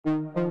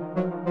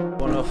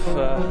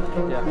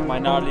of my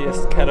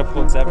gnarliest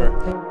catapults ever.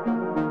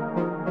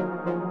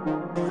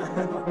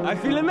 I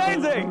feel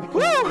amazing!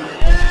 Woo!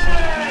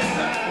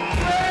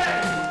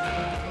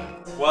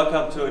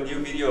 Welcome to a new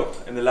video.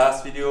 In the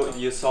last video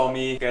you saw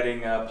me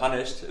getting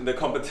punished in the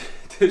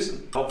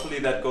competition. Hopefully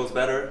that goes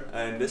better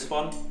in this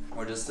one.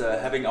 We're just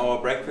having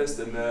our breakfast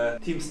in the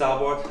Team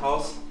Starboard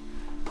house,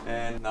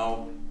 and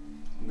now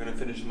I'm gonna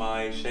finish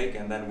my shake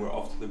and then we're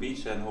off to the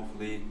beach and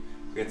hopefully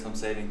we get some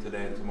sailing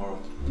today and tomorrow.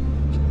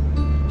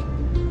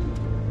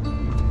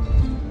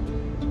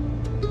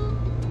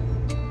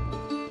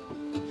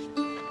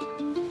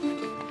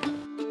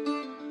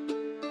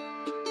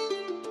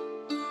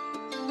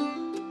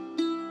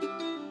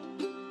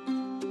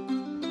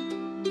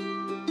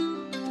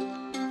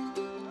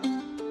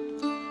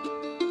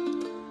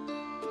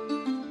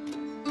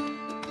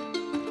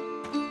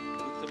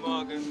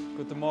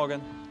 Guten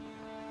Morgen.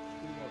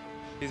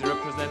 He's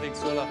representing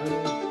Sola.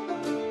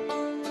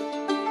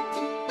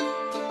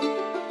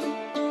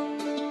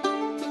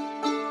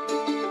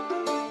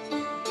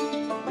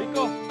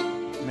 Rico!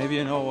 Maybe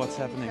you know what's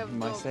happening in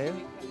my sail.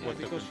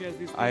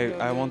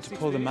 I want to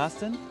pull the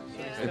mast in.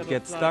 It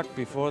gets stuck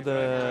before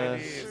the...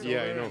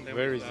 Yeah, I know.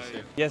 Where is the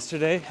sail?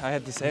 Yesterday I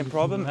had the same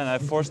problem and I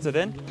forced it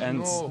in and...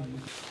 No.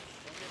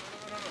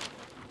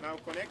 Now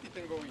connect it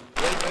and go in.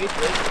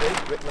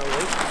 Wait, now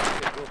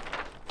wait.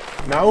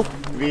 Now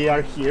we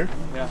are here.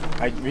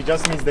 Yeah. We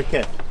just missed the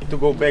cap. To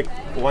go back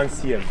 1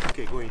 cm.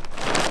 Okay, go in.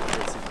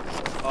 That's it.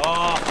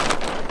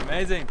 Oh,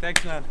 amazing!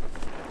 Thanks, man.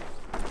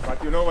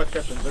 But you know what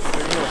happened? Just so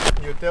you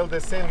know, you tell the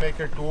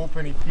sailmaker to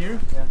open it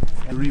here. Yeah.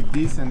 You rip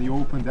this and you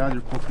open the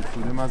other pocket, so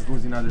the mast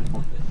goes in other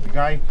pocket. The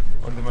guy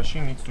on the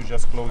machine needs to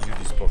just close you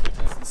this pocket.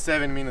 It's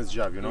 7 minutes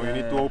job, you know. You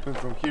need to open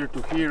from here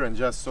to here and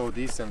just sew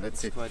this, and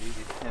that's it. Quite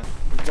easy. Yeah.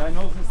 The guy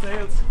knows the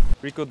sails.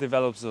 Rico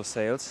develops those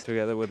sails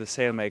together with the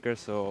sailmaker,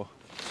 so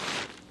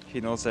he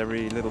knows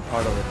every little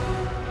part of it.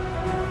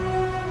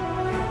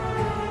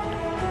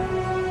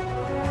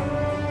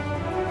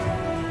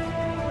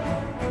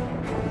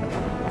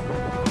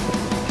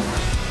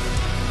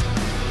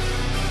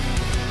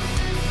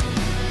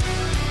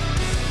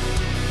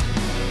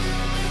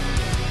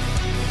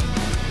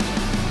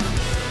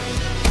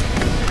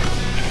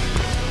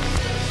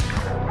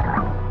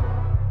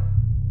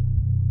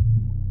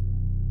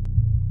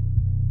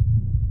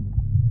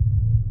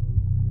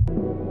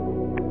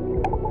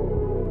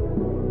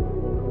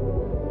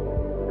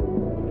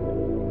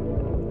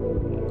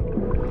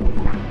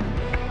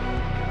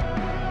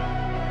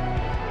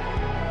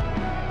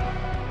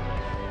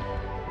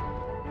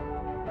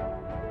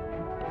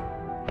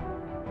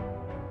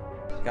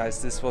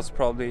 Guys, this was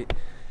probably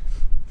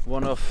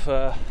one of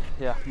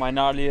my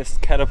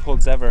gnarliest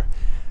catapults ever.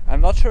 I'm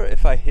not sure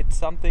if I hit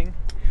something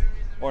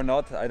or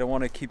not. I don't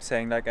want to keep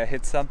saying like I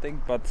hit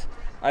something, but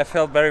I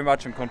felt very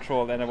much in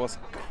control and it was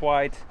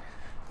quite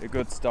a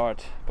good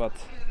start. But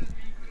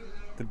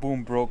the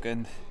boom broke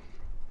in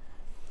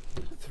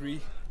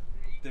 3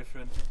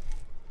 different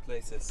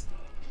places.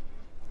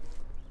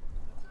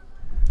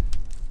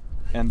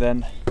 And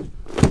then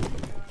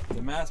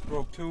the mast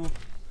broke too.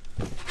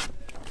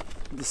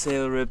 The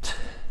sail ripped.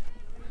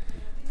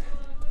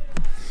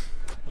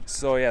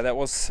 So yeah, that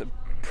was a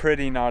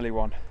pretty gnarly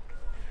one.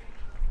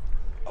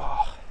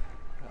 Oh,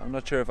 I'm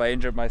not sure if I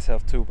injured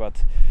myself too,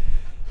 but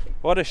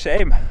what a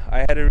shame. I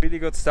had a really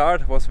good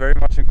start, was very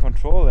much in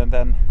control, and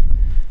then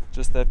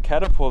just that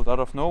catapult out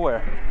of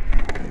nowhere.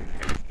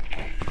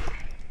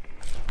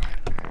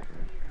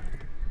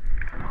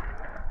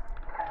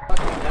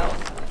 Fucking hell.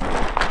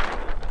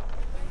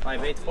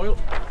 5/8 foil.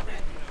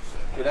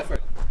 Good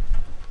effort.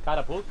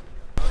 Catapult.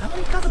 How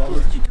many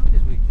catapults did you do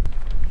this week?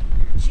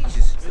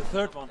 Jesus. It's the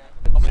 3rd one.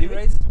 How many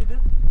races we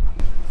did?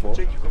 4.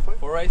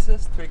 4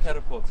 races, 3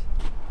 catapults.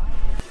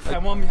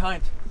 I'm one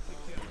behind.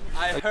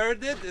 I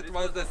heard it, it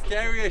was the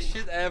scariest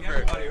shit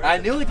ever. I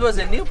knew it was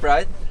a new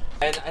bride.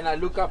 And I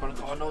look up and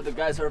oh no, the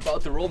guys are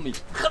about to roll me.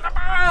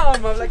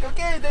 I'm like,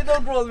 okay, they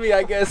don't roll me,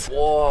 I guess.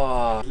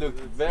 Whoa, it looked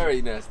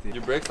very nasty. Did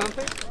you break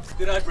something?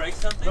 Did I break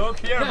something? Look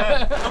here,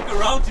 man. Look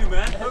around you,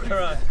 man. Look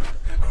around.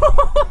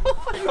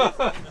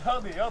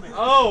 Help me.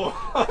 Oh!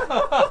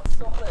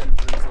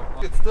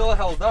 It still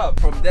held up.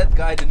 From that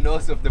guy, the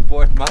nose of the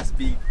board must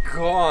be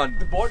gone.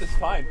 The board is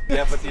fine.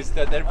 Yeah, but you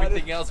said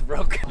everything else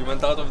broke. You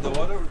went out of the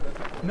water?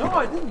 No,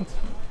 I didn't.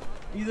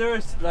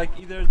 Either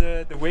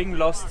the wing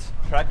lost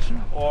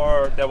traction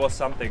or there was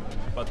something,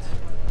 but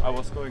I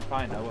was going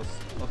fine. I was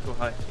not too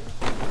high.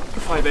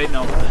 5/8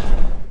 now.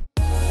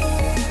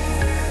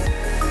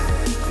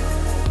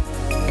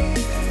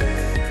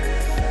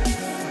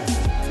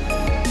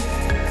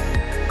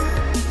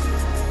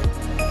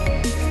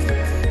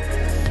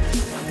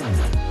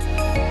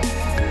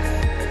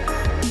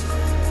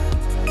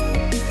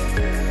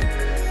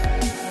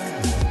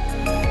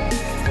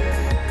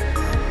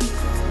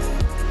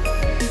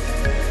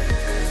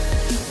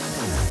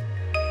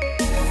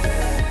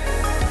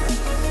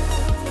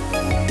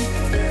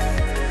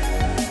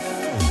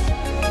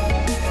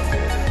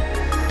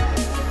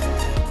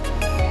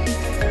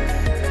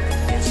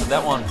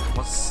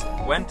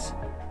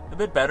 a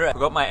bit better. I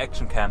forgot my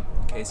action cam,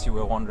 in case you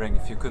were wondering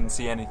if you couldn't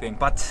see anything.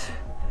 But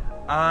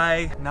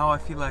now I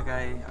feel like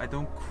I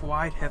don't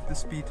quite have the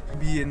speed to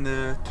be in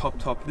the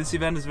top. This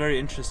event is very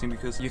interesting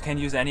because you can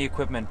use any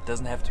equipment. It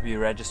doesn't have to be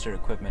registered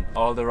equipment.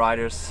 All the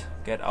riders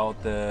get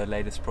out the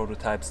latest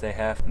prototypes they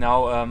have.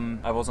 Now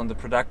I was on the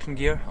production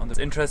gear. It's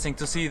interesting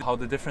to see how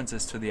the difference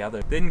is to the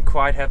other. Didn't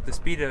quite have the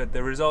speed.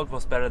 The result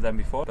was better than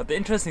before. But the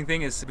interesting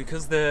thing is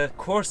because the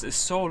course is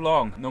so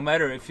long, no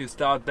matter if you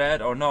start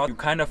bad or not, you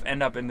kind of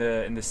end up in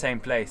the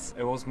same place.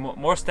 It was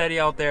more steady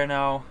out there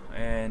now,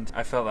 and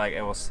I felt like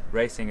I was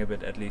racing a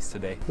bit at least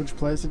today. Which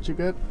place did you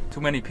get?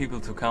 Too many people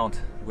to count.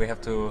 We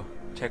have to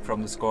check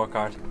from the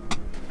scorecard.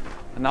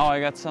 And now I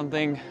got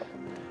something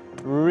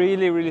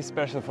really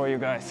special for you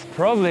guys.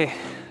 Probably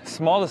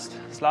smallest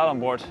slalom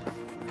board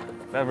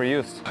I've ever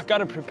used. I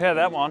gotta prepare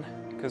that one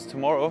because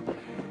tomorrow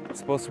it's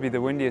supposed to be the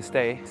windiest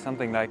day,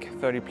 something like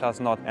 30+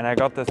 knots. And I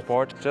got this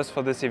board just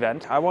for this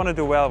event. I want to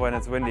do well when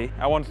it's windy.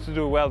 I wanted to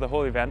do well the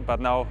whole event, but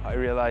now I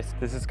realized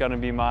this is gonna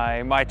be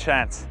my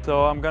chance.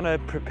 So I'm gonna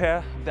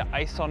prepare the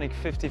iSONIC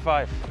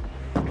 55.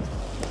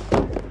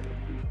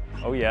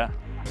 Oh yeah.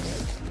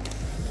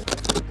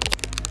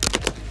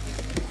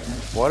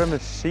 What a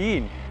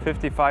machine!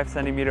 55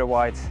 centimeter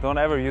wide. Don't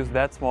ever use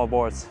that small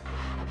boards.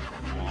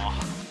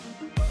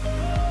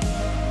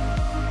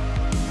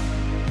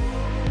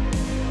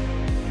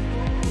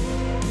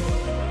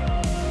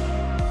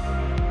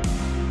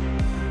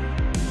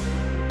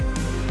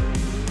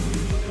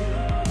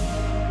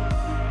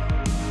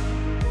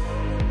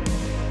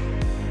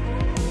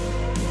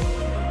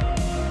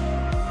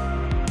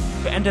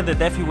 To enter the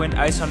DEFI Wind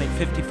iSONIC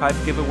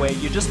 55 giveaway,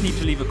 you just need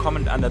to leave a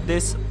comment under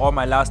this or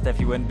my last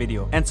DEFI Wind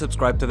video and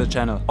subscribe to the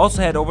channel.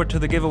 Also head over to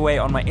the giveaway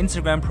on my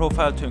Instagram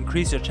profile to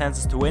increase your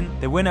chances to win.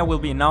 The winner will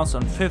be announced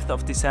on 5th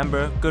of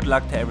December. Good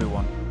luck to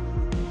everyone.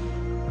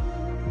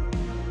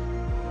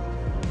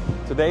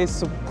 Today is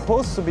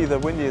supposed to be the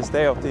windiest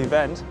day of the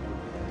event,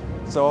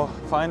 so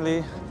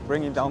finally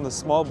bringing down the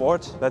small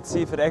board. Let's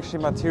see if it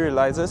actually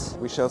materializes.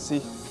 We shall see.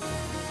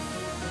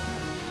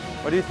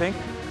 What do you think?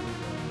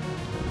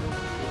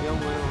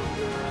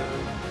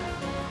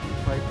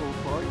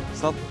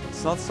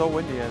 It's not so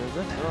windy yet, is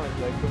it? No,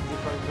 it's like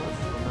 55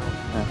 knots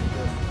now.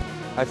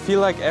 Yeah. I feel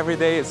like every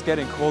day it's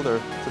getting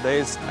colder. Today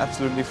is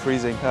absolutely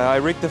freezing. I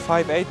rigged the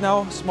 5.8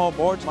 now, small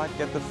board. Might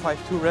get the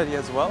 5.2 ready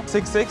as well.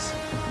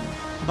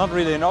 6.6, not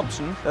really an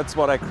option. That's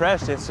what I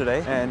crashed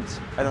yesterday and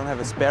I don't have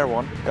a spare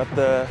one. Got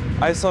the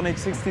iSONIC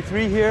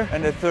 63 here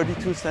and a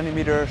 32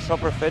 centimeter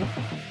shopper fin.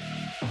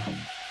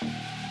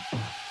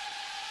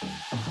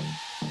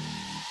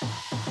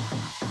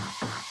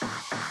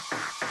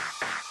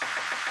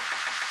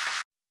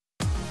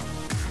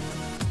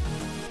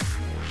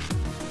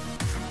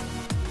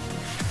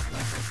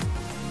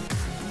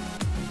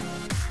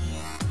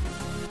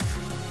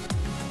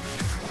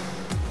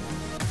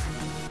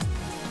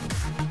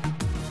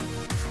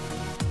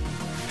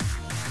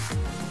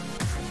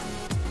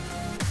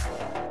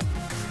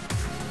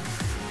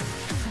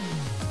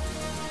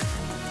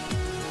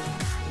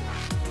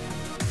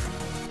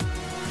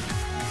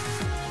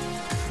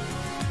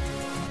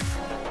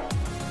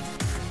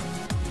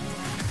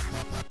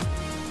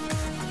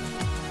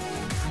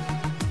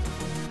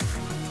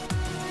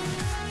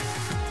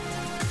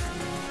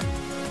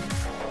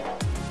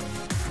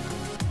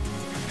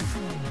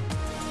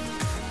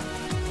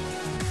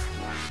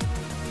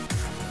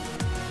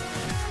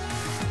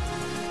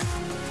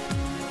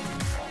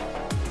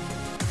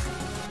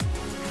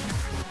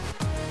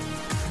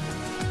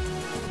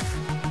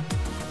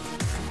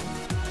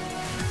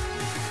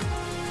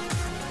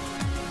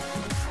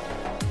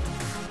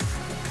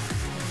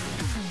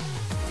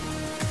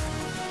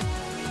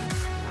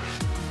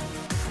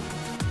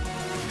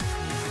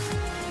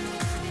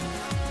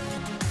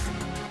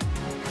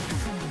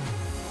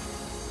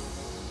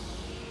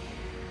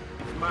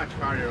 Much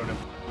harder on the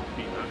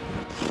fin.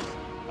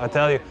 I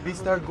tell you. We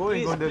start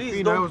going on the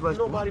fin. I was like,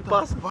 nobody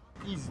pass. What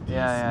is this?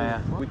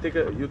 Yeah.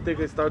 You take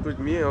a start with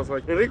me. I was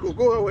like, Enrico,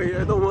 go away.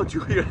 I don't want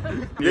you here.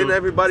 Then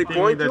everybody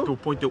point to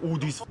point to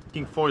these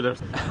fucking foilers.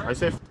 I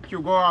say,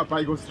 you go up.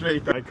 I go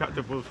straight. I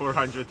catapult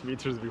 400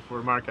 meters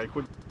before Mark. I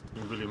couldn't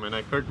believe, man.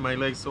 I hurt my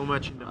legs so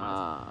much in the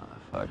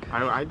Fuck.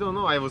 I don't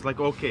know. I was like,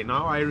 okay,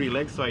 now I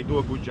relax, so I do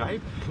a good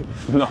jibe.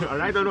 No.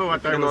 And I don't know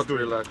what I was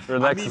doing. Relax.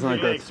 Relax is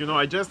not good. You know,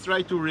 I just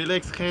try to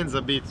relax hands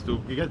a bit to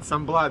get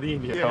some blood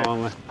in here. Come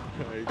on, man.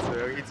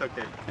 It's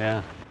okay.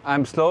 Yeah.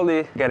 I'm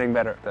slowly getting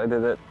better. I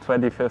did it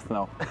 25th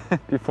now.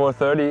 Before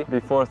 30,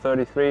 before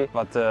 33,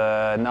 but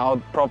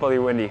now properly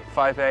windy.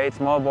 5.8,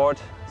 small board.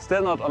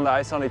 Still not on the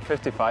iSONIC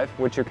 55,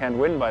 which you can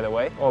win, by the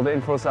way. All the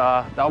infos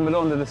are down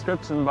below in the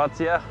description, but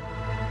yeah.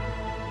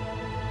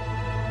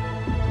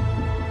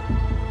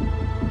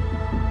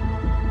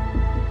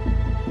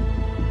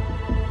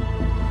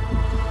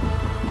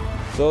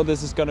 So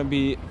this is gonna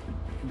be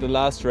the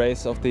last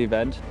race of the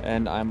event,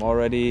 and I'm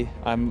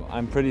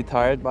pretty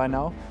tired by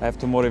now. I have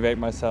to motivate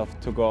myself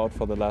to go out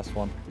for the last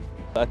one.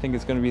 I think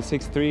it's gonna be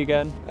 6.3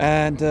 again,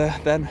 and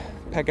then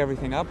pack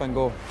everything up and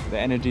go. The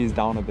energy is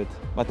down a bit.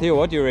 Matteo,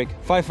 what do you rig?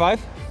 5.5?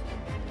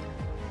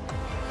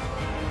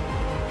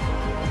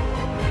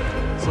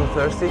 so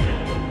thirsty.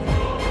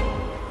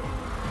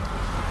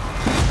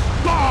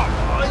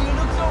 Oh, you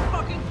look so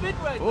fucking fit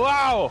right now.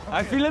 Wow,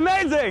 I feel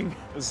amazing!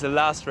 This is the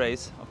last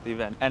race of the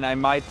event and I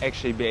might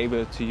actually be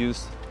able to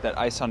use that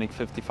iSONIC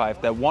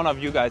 55 that one of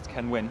you guys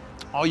can win.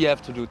 All you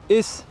have to do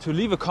is to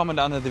leave a comment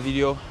under the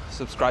video,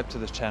 subscribe to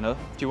this channel.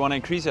 If you want to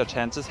increase your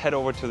chances, head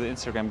over to the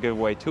Instagram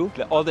giveaway too.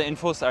 All the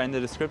infos are in the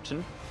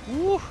description.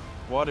 Woo,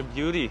 what a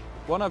beauty.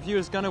 One of you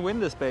is gonna win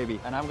this baby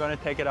and I'm gonna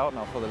take it out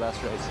now for the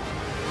last race.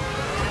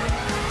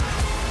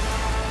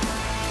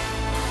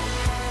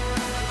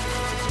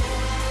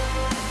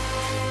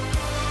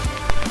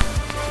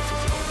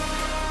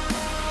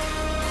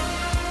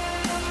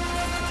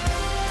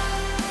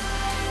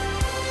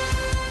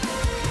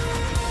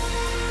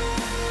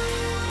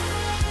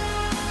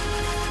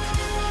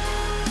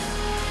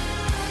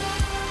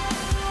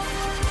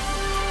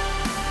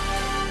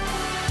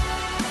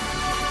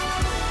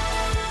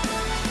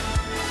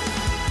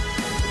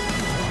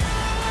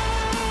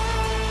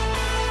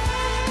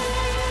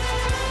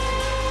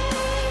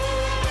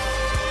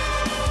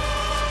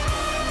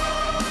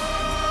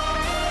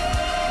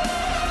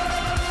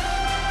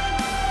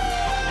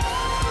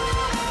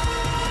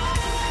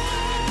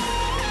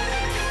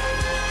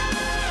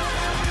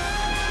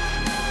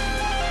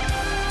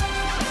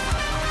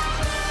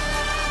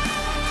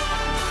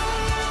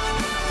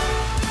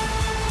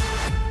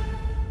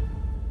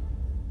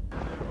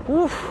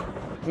 Oof,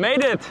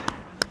 made it.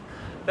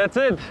 That's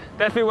it.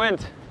 DEFI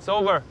Wind. It's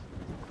over.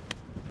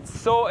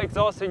 It's so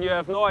exhausting, you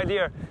have no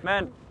idea.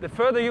 Man, the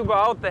further you go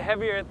out, the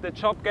heavier the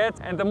chop gets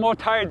and the more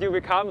tired you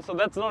become. So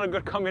that's not a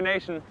good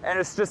combination. And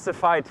it's just a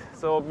fight.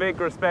 So big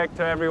respect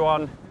to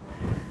everyone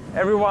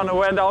who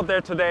went out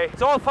there today.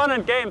 It's all fun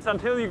and games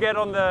until you get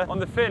on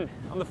the fin.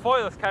 On the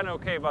foil it's kind of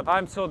okay, but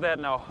I'm so dead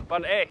now.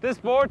 But hey, this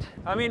board,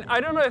 I mean,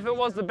 I don't know if it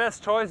was the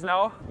best choice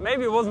now.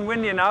 Maybe it wasn't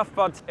windy enough,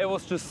 but it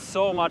was just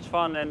so much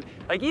fun. And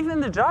like even in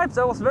the jibes,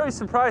 I was very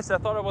surprised. I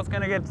thought I was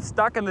gonna get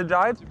stuck in the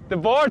jibes. The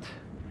board,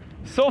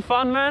 so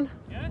fun, man.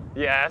 Yeah?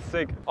 Yeah,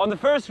 sick. On the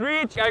first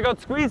reach, I got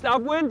squeezed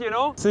upwind, you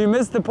know? So you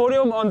missed the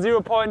podium on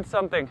 0 point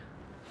something.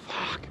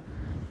 Fuck.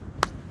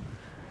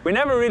 We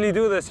never really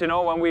do this, you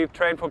know, when we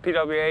train for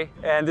PWA,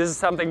 and this is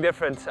something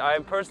different. I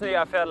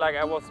felt like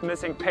I was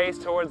missing pace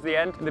towards the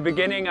end. In the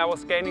beginning, I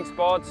was gaining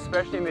spots,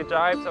 especially in the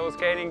jibes, I was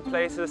gaining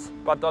places,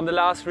 but on the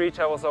last reach,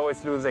 I was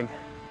always losing.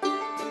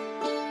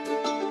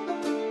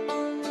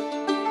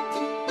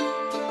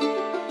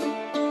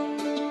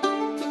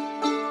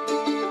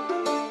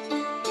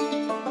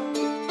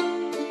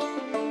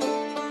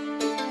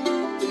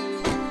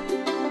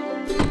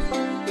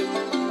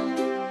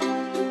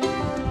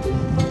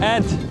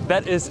 And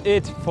that is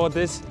it for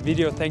this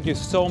video. Thank you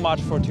so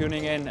much for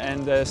tuning in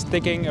and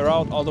sticking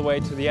around all the way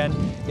to the end.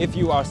 If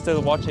you are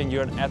still watching,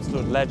 you're an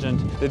absolute legend.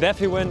 The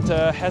DEFI Wind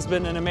has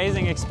been an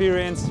amazing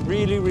experience,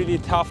 really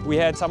tough. We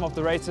had some of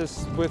the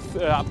races with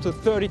up to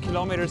 30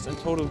 kilometers in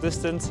total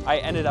distance. I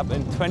ended up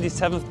in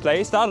 27th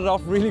place. Started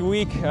off really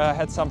weak,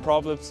 had some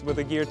problems with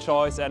the gear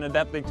choice and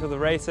adapting to the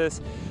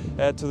races.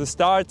 To the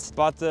starts,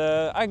 but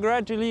I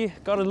gradually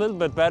got a little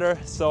bit better,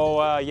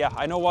 so yeah,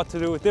 I know what to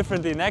do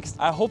differently next.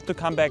 I hope to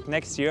come back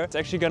next year. It's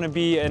actually going to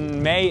be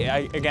in May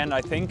again,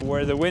 I think,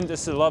 where the wind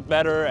is a lot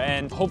better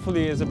and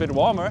hopefully is a bit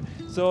warmer.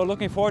 So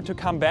looking forward to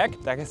come back.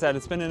 Like I said,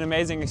 it's been an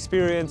amazing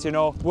experience, you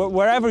know.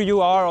 Wherever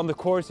you are on the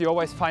course, you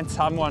always find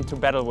someone to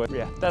battle with.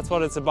 Yeah, that's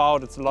what it's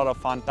about. It's a lot of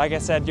fun. Like I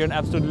said, you're an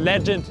absolute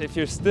legend if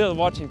you're still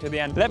watching to the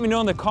end. Let me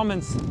know in the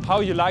comments how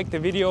you liked the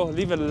video.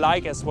 Leave a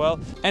like as well.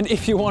 And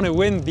if you want to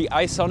win the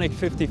iSONIC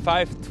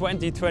 55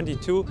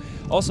 2022,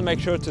 also make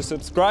sure to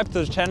subscribe to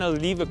the channel,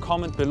 leave a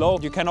comment below.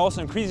 You can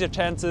also increase your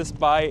chances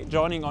by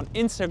joining on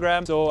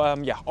Instagram. So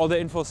yeah, all the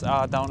infos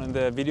are down in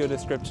the video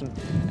description.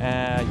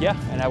 Yeah,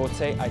 and I would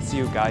say I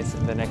see you guys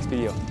in the next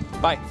video.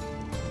 Bye.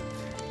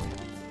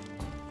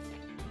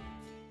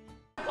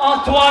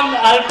 Antoine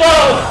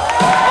Albos,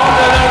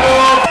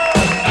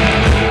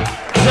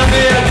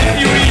 jamais un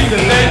DEFI Wind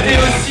n'a été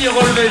aussi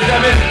relevé,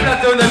 jamais le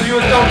plateau n'a vu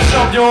autant de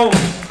champions.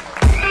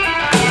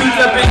 Toute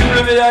la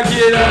PWA qui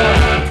est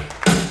là.